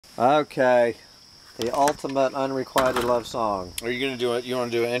Okay, the ultimate unrequited love song. Are you gonna do it? You want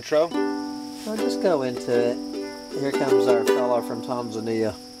to do an intro? I'll just go into it. Here comes our fellow from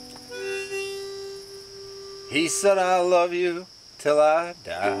Tanzania. He said, "I love you till I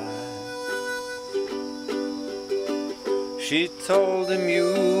die." She told him,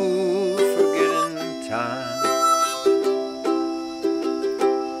 "You forget in time."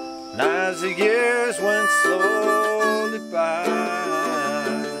 And as the years went slowly by,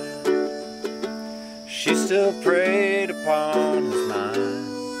 she still preyed upon his mind.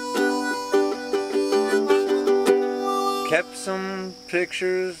 Kept some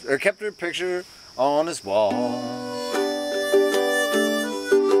pictures, or kept her picture on his wall.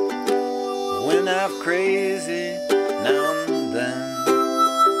 Went out crazy now and then.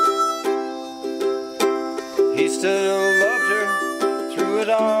 He still loved her through it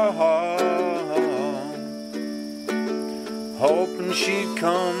all, hoping she'd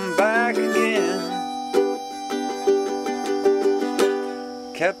come back again.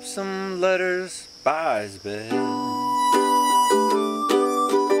 Kept some letters by his bed.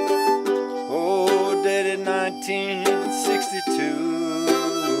 Oh, dated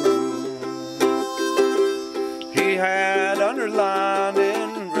 1962. He had underlined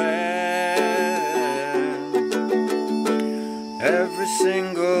in red every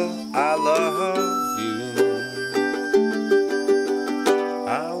single "I love you."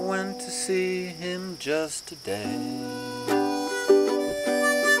 I went to see him just today.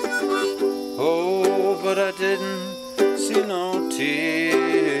 Oh, but I didn't see no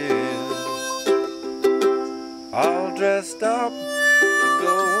tears. All dressed up to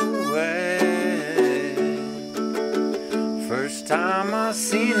go away. First time I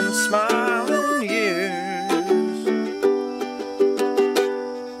seen him smile in years.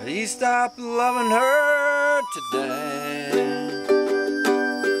 He stopped loving her today.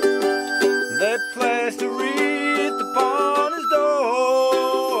 They placed a wreath upon his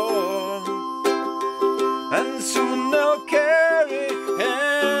door, and soon they'll carry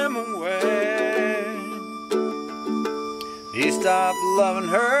him away. He stopped loving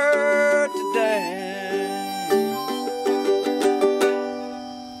her today.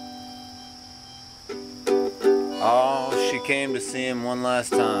 Oh, she came to see him one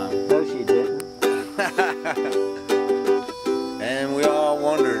last time. No, she didn't. And we all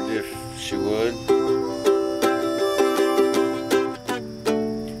wondered if she would.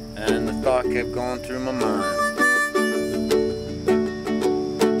 And the thought kept going through my mind.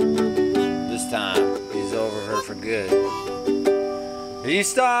 This time, he's over her for good. He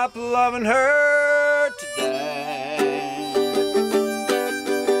stopped loving her today.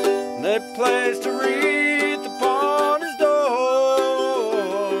 They placed a wreath upon his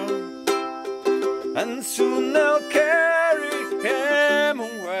door, and soon they'll carry him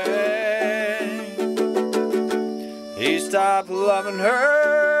away. He stopped loving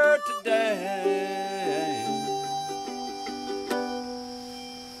her today.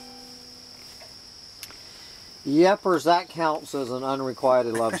 Yepers, that counts as an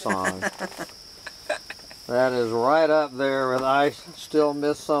unrequited love song. That is right up there with "I Still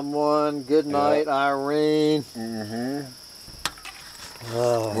Miss Someone," "Good Night, Irene." Mm-hmm.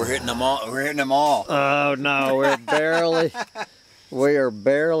 Oh. We're hitting them all. We're hitting them all. Oh no, we are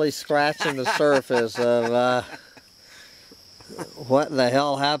barely scratching the surface of what the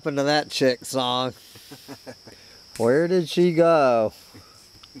hell happened to that chick song. Where did she go?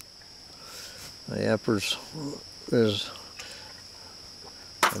 Yepers is.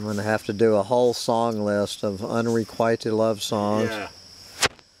 I'm going to have to do a whole song list of unrequited love songs. Yeah.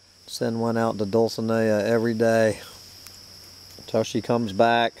 Send one out to Dulcinea every day until she comes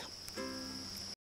back.